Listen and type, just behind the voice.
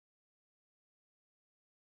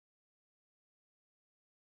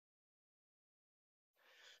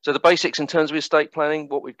So the basics in terms of estate planning,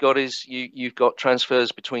 what we've got is you've got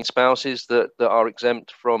transfers between spouses that are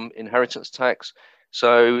exempt from inheritance tax.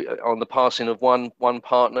 So on the passing of one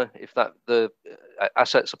partner, if the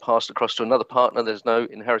assets are passed across to another partner, there's no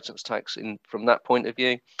inheritance tax from that point of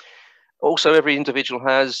view. Also, every individual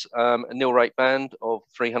has a nil rate band of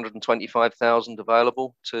 325,000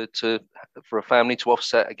 available for a family to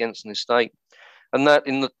offset against an estate. And that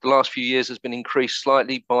in the last few years has been increased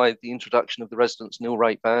slightly by the introduction of the residence nil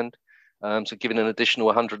rate band. So giving an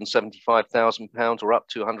additional £175,000 or up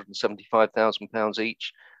to £175,000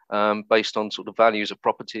 each based on sort of values of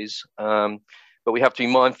properties. But we have to be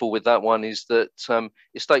mindful with that one is that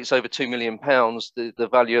estates over £2 million, the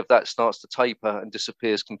value of that starts to taper and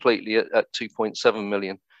disappears completely at 2.7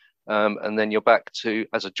 million. And then you're back to,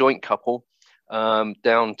 as a joint couple,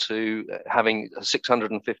 down to having a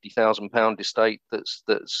 £650,000 estate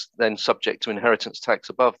that's then subject to inheritance tax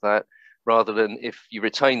above that, rather than if you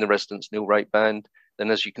retain the residence nil rate band, then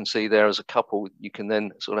as you can see there as a couple, you can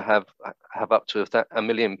then sort of have up to £1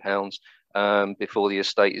 million before the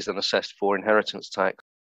estate is then assessed for inheritance tax.